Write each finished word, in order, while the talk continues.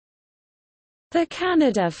The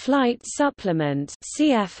Canada Flight Supplement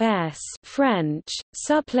 (CFS, French,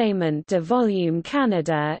 Supplément de Volume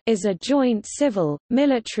Canada) is a joint civil,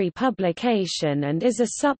 military publication and is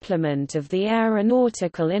a supplement of the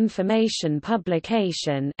Aeronautical Information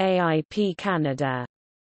Publication (AIP Canada).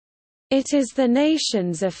 It is the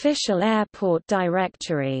nation's official airport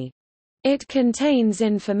directory. It contains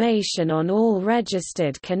information on all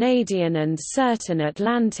registered Canadian and certain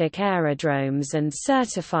Atlantic aerodromes and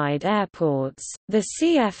certified airports. The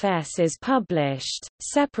CFS is published,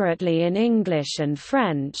 separately in English and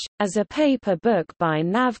French, as a paper book by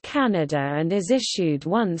NAV Canada and is issued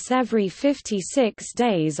once every 56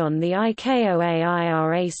 days on the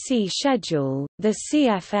ICAO-AIRAC schedule. The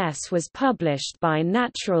CFS was published by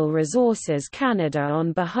Natural Resources Canada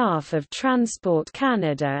on behalf of Transport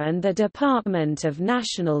Canada and the Department of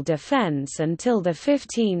National Defence until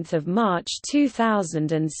 15 March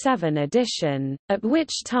 2007 edition, at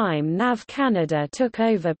which time NAV Canada took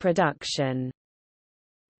over production.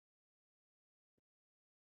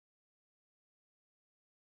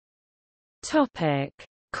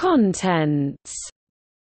 Contents.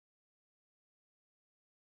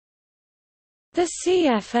 The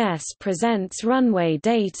CFS presents runway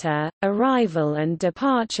data, arrival and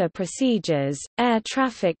departure procedures, air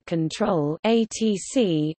traffic control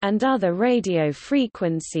 (ATC), and other radio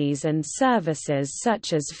frequencies and services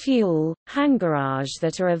such as fuel, hangarage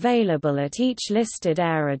that are available at each listed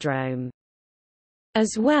aerodrome.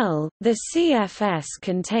 As well, the CFS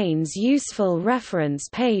contains useful reference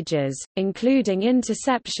pages, including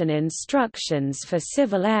interception instructions for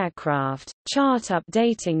civil aircraft, chart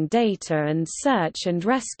updating data and search and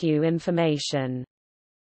rescue information.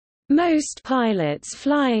 Most pilots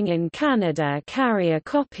flying in Canada carry a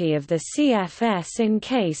copy of the CFS in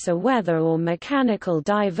case a weather or mechanical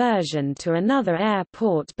diversion to another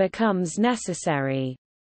airport becomes necessary.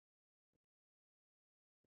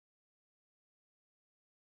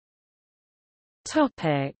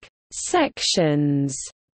 Sections.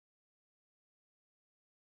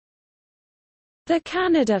 The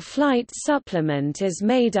Canada Flight Supplement is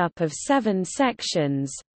made up of 7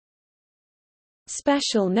 sections.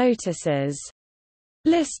 Special notices.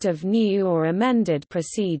 List of new or amended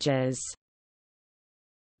procedures.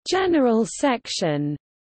 General section.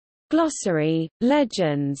 Glossary,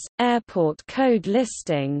 legends, airport code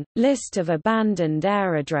listing, list of abandoned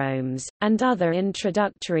aerodromes, and other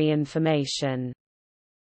introductory information.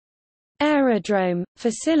 Aerodrome,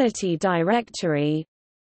 facility directory.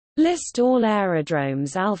 List all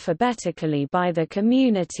aerodromes alphabetically by the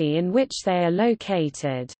community in which they are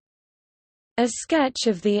located. A sketch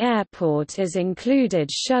of the airport is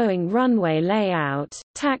included showing runway layout,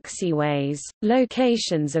 taxiways,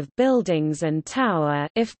 locations of buildings and tower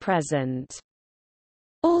if present.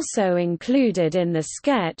 Also included in the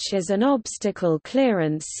sketch is an obstacle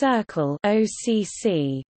clearance circle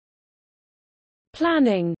 (OCC).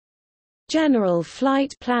 Planning. General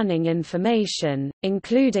flight planning information,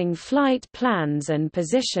 including flight plans and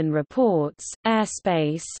position reports,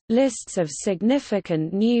 airspace, lists of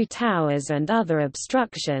significant new towers and other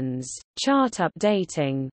obstructions, chart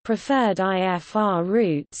updating, preferred IFR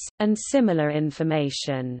routes, and similar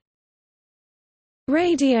information.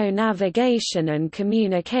 Radio navigation and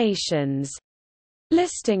communications.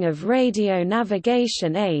 Listing of radio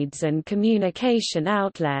navigation aids and communication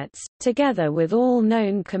outlets, together with all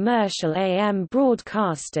known commercial AM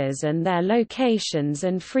broadcasters and their locations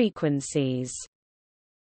and frequencies.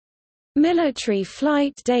 Military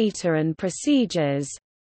flight data and procedures.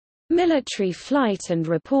 Military flight and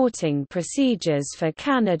reporting procedures for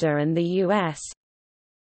Canada and the US.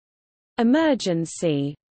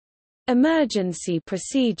 Emergency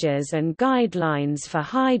procedures and guidelines for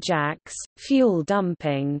hijacks, fuel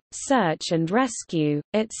dumping, search and rescue,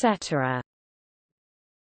 etc.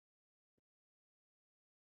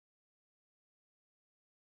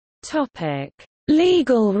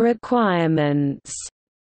 Legal requirements.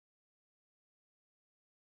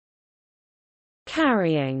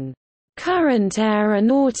 Carrying current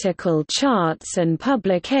aeronautical charts and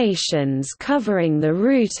publications covering the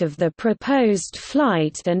route of the proposed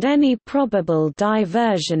flight and any probable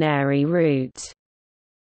diversionary route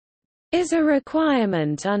is a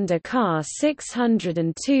requirement under CAR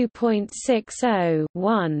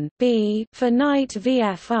 602.60(1)(b) for night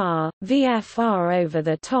VFR, VFR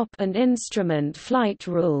over-the-top and instrument flight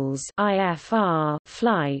rules (IFR)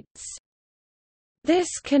 flights.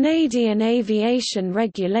 This Canadian Aviation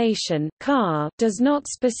Regulation (CAR) does not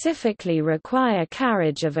specifically require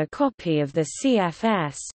carriage of a copy of the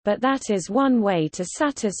CFS, but that is one way to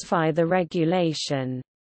satisfy the regulation.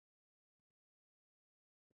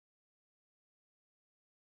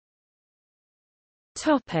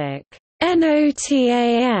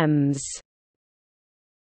 NOTAMs.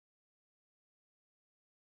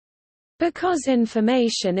 Because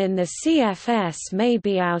information in the CFS may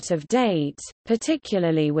be out of date,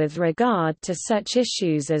 particularly with regard to such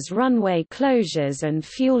issues as runway closures and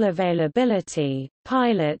fuel availability,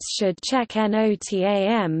 pilots should check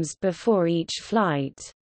NOTAMs before each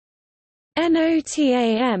flight.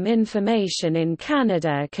 NOTAM information in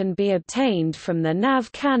Canada can be obtained from the NAV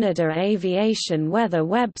Canada Aviation Weather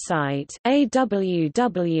website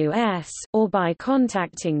 (AWWS) or by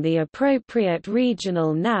contacting the appropriate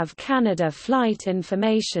regional NAV Canada Flight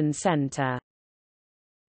Information Centre.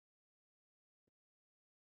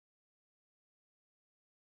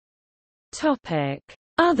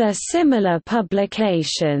 Other similar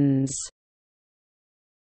publications.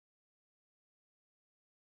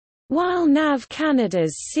 While NAV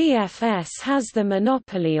Canada's CFS has the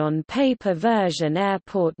monopoly on paper version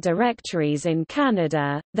airport directories in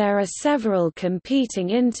Canada, there are several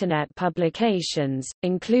competing Internet publications,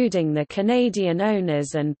 including the Canadian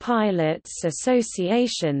Owners and Pilots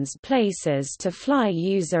Association's Places to Fly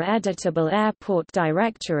user editable airport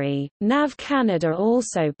directory. NAV Canada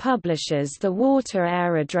also publishes the Water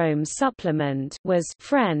Aerodrome Supplement was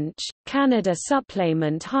French, Canada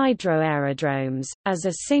Supplément Hydroaerodromes, as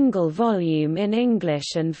a single volume in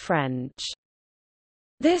English and French.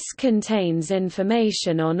 This contains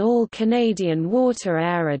information on all Canadian water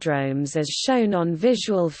aerodromes as shown on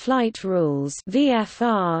Visual Flight Rules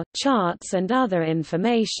 (VFR) charts and other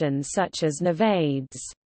information such as navaids.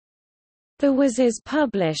 The WAS is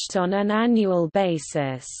published on an annual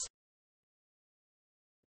basis.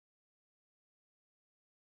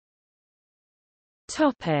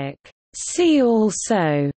 See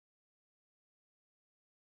also: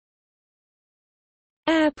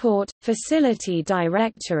 Airport Facility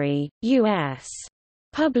Directory, U.S.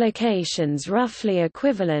 Publications roughly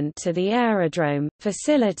equivalent to the aerodrome,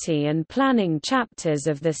 facility and planning chapters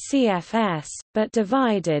of the CFS, but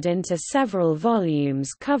divided into several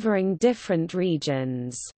volumes covering different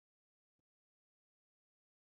regions.